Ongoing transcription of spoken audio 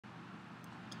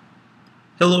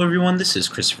Hello everyone, this is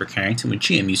Christopher Carrington with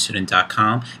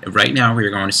GMUstudent.com, and right now we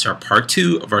are going to start part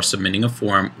 2 of our submitting a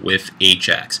form with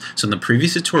AJAX. So in the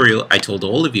previous tutorial I told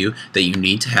all of you that you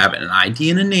need to have an ID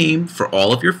and a name for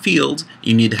all of your fields,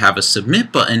 you need to have a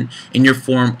submit button, and your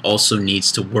form also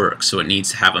needs to work. So it needs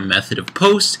to have a method of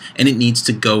post and it needs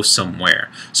to go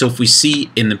somewhere. So if we see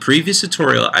in the previous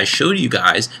tutorial I showed you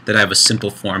guys that I have a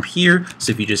simple form here.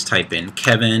 So if you just type in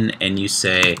Kevin and you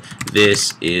say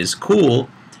this is cool,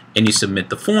 and you submit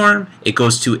the form, it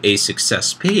goes to a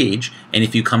success page, and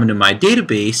if you come into my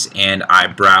database and I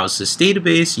browse this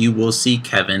database, you will see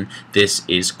Kevin, this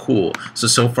is cool.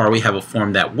 So far we have a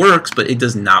form that works, but it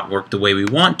does not work the way we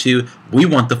want to. We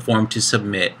want the form to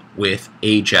submit with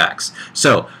AJAX.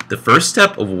 So the first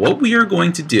step of what we are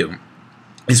going to do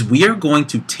is we are going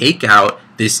to take out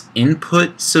this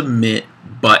input submit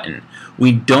button.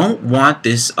 We don't want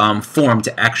this form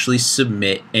to actually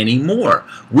submit anymore.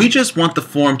 We just want the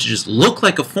form to just look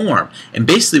like a form. And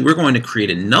basically we're going to create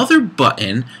another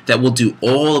button that will do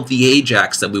all of the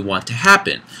AJAX that we want to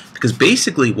happen. Because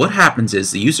basically what happens is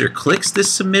the user clicks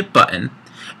this submit button,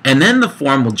 and then the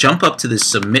form will jump up to the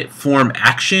submit form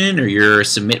action or your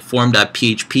submit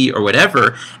form.php or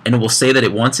whatever, and it will say that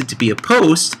it wants it to be a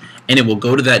post, and it will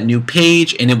go to that new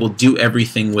page and it will do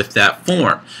everything with that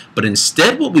form. But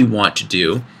instead what we want to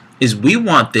do is we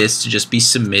want this to just be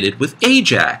submitted with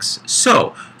AJAX.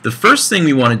 So the first thing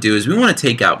we want to do is we want to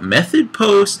take out method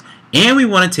post and we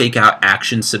want to take out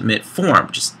action submit form.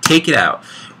 Just take it out.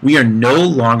 We are no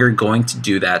longer going to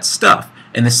do that stuff.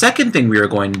 And the second thing we are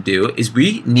going to do is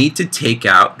we need to take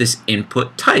out this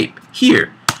input type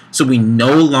here. So we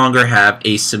no longer have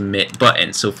a submit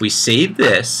button. So if we save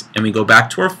this and we go back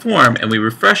to our form and we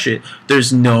refresh it,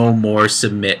 there's no more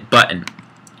submit button.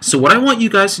 So what I want you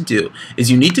guys to do is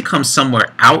you need to come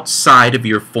somewhere outside of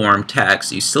your form tag.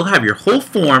 So you still have your whole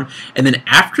form, and then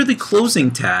after the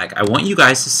closing tag, I want you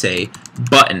guys to say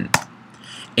button.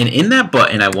 And in that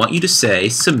button, I want you to say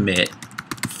submit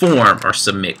form or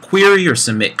submit query or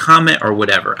submit comment or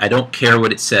whatever. I don't care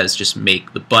what it says, just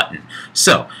make the button.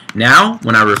 So now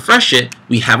when I refresh it,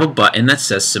 we have a button that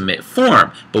says submit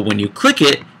form, but when you click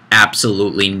it,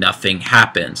 absolutely nothing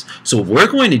happens. So what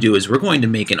we're going to do is we're going to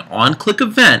make an on-click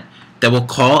event that will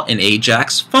call an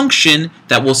AJAX function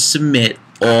that will submit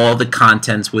all the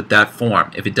contents with that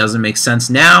form. If it doesn't make sense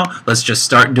now, let's just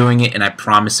start doing it, and I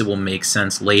promise it will make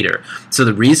sense later. So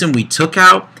the reason we took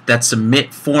out that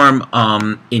submit form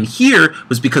in here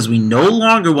was because we no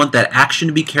longer want that action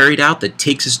to be carried out that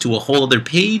takes us to a whole other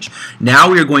page.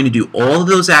 Now we are going to do all of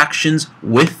those actions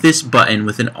with this button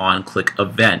with an on-click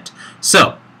event.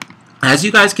 So as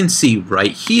you guys can see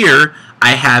right here,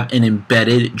 I have an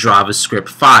embedded JavaScript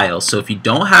file. So if you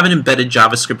don't have an embedded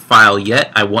JavaScript file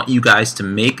yet, I want you guys to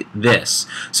make this.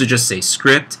 So just say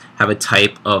script, have a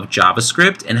type of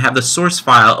JavaScript, and have the source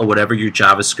file or whatever your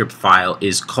JavaScript file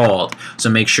is called. So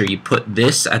make sure you put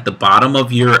this at the bottom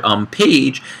of your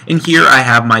page, and here I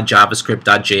have my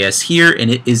javascript.js here, and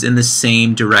it is in the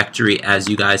same directory as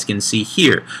you guys can see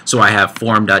here. So I have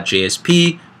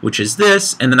form.jsp, which is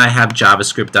this, and then I have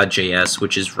javascript.js,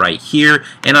 which is right here,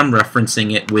 and I'm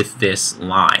referencing it with this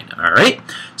line. Alright,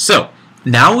 so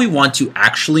now we want to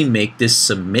actually make this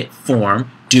submit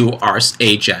form do our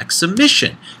AJAX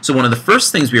submission. So one of the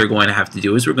first things we are going to have to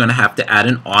do is we're going to have to add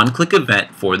an on-click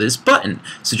event for this button.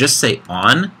 So just say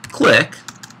on-click,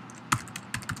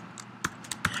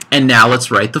 and now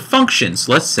let's write the function.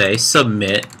 So let's say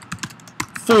submit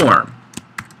form.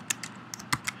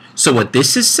 So what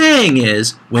this is saying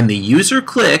is when the user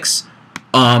clicks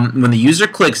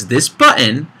this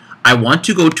button, I want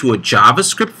to go to a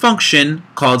JavaScript function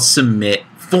called submit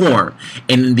form.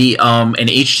 And the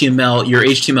your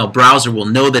HTML browser will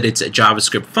know that it's a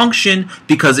JavaScript function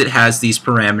because it has these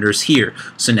parameters here.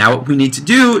 So now what we need to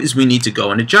do is we need to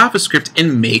go into JavaScript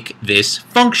and make this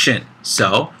function.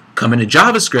 So come into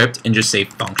JavaScript and just say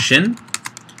function,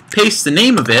 paste the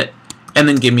name of it, and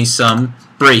then give me some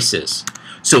braces.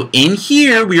 So in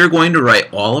here, we are going to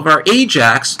write all of our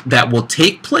AJAX that will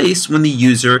take place when the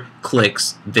user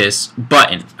clicks this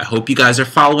button. I hope you guys are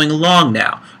following along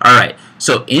now. Alright,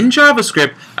 so in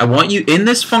JavaScript, I want you, in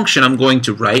this function, I'm going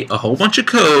to write a whole bunch of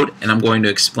code, and I'm going to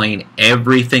explain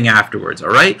everything afterwards.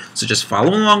 Alright, so just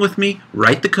follow along with me,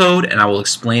 write the code, and I will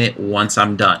explain it once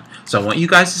I'm done. So I want you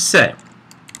guys to say,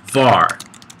 var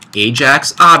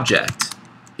AJAX object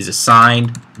is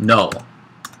assigned null.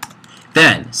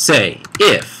 Then say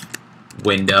if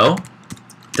window.xml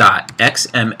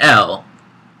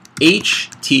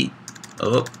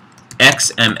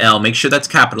XML, make sure that's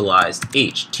capitalized,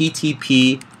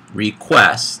 HTTP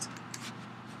request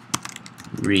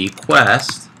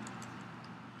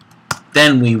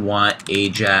Then we want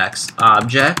AJAX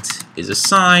object is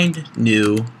assigned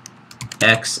new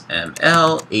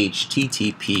XML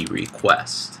HTTP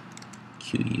request.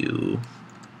 QUEST.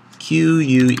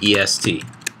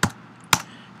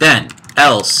 Then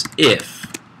else if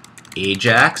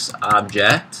AJAX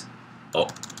object,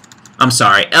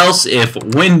 else if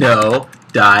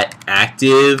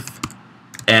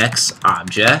window.ActiveX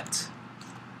object,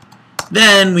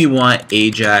 then we want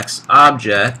AJAX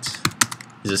object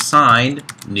is assigned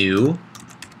new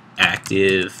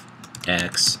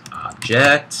ActiveX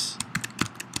object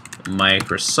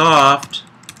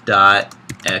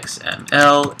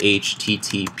Microsoft.xml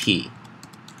HTTP.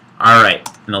 Alright,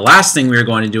 and the last thing we're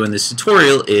going to do in this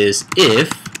tutorial is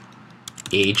if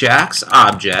AJAX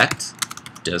object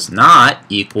does not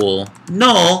equal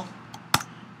null,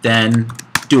 then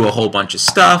do a whole bunch of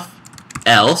stuff,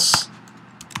 else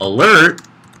alert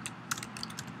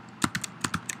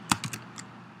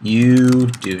you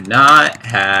do not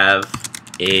have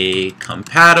a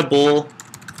compatible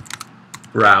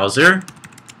browser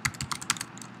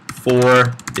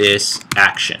for this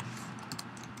action.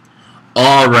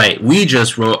 Alright, we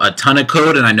just wrote a ton of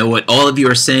code, and I know what all of you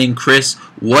are saying, Chris,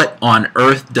 what on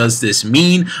earth does this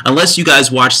mean? Unless you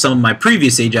guys watched some of my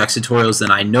previous AJAX tutorials,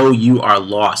 then I know you are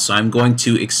lost. So I'm going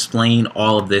to explain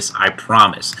all of this, I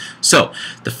promise. So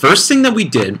the first thing that we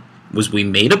did was we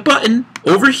made a button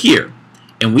over here,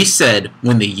 and we said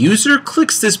when the user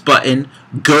clicks this button,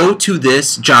 go to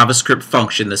this JavaScript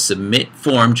function, the submit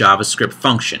form JavaScript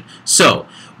function. So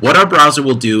what our browser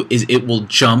will do is it will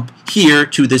jump here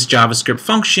to this JavaScript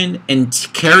function and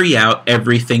carry out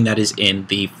everything that is in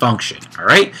the function.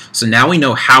 Alright, so now we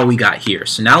know how we got here.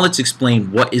 So now let's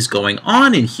explain what is going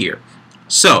on in here.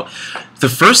 So the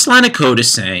first line of code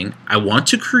is saying I want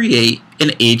to create an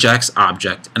AJAX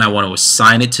object and I want to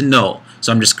assign it to null.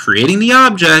 So I'm just creating the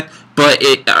object, but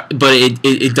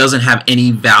it doesn't have any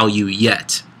value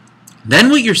yet. Then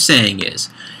what you're saying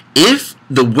is if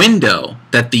the window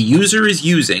that the user is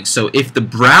using, so if the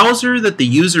browser that the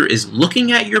user is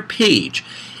looking at your page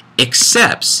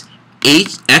accepts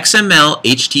XML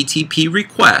HTTP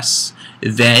requests,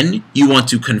 then you want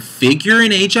to configure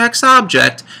an AJAX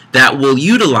object that will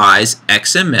utilize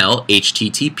XML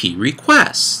HTTP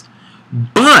requests.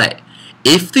 But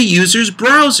if the user's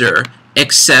browser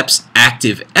accepts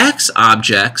ActiveX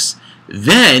objects,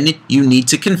 then you need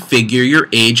to configure your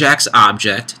AJAX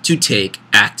object to take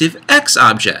ActiveX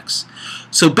objects.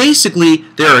 So basically,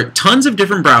 there are tons of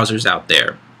different browsers out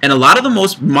there, and a lot of the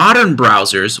most modern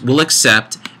browsers will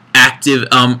accept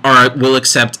XML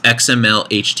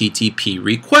HTTP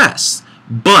requests.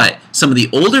 But some of the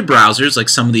older browsers, like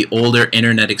some of the older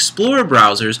Internet Explorer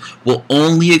browsers, will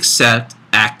only accept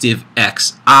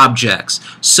ActiveX objects.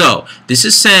 So this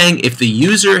is saying if the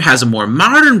user has a more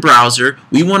modern browser,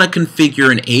 we want to configure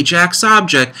an AJAX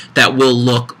object that will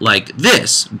look like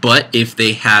this. But if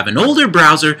they have an older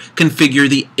browser, configure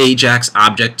the AJAX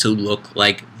object to look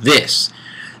like this.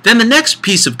 Then the next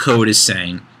piece of code is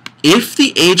saying if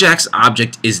the AJAX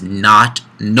object is not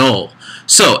null.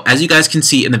 So as you guys can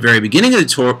see in the very beginning of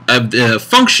the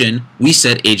function, we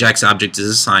said AJAX object is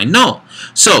assigned null.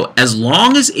 So as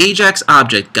long as AJAX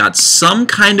object got some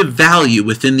kind of value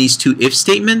within these two if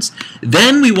statements,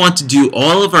 then we want to do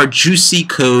all of our juicy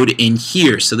code in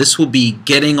here. So this will be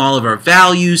getting all of our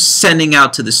values, sending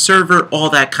out to the server, all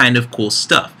that kind of cool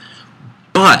stuff.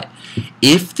 But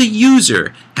if the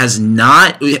user does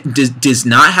not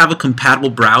have a compatible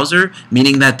browser,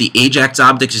 meaning that the AJAX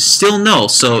object is still null,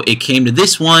 so it came to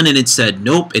this one and it said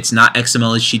nope, it's not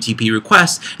XML HTTP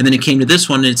request, and then it came to this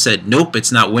one and it said nope,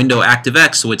 it's not window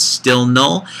ActiveX, so it's still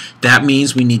null, that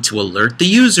means we need to alert the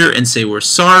user and say we're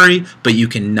sorry, but you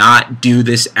cannot do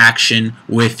this action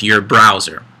with your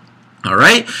browser.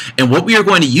 Alright, and what we are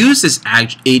going to use this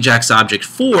AJAX object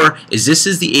for is this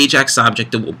is the AJAX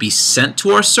object that will be sent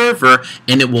to our server,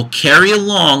 and it will carry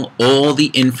along all the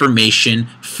information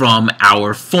from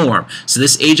our form. So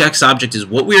this AJAX object is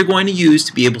what we are going to use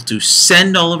to be able to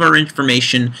send all of our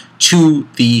information to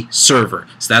the server.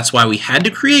 So that's why we had to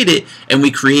create it, and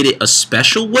we created a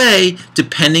special way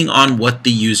depending on what the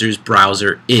user's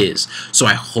browser is. So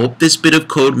I hope this bit of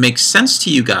code makes sense to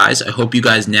you guys. I hope you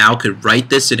guys now could write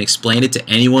this and explain it to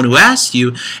anyone who asks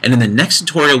you, and in the next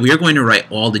tutorial we are going to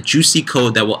write all the juicy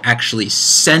code that will actually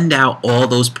send out all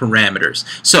those parameters.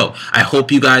 So I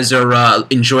hope you guys are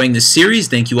enjoying this series.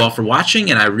 Thank you all for watching,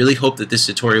 and I really hope that this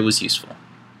tutorial was useful.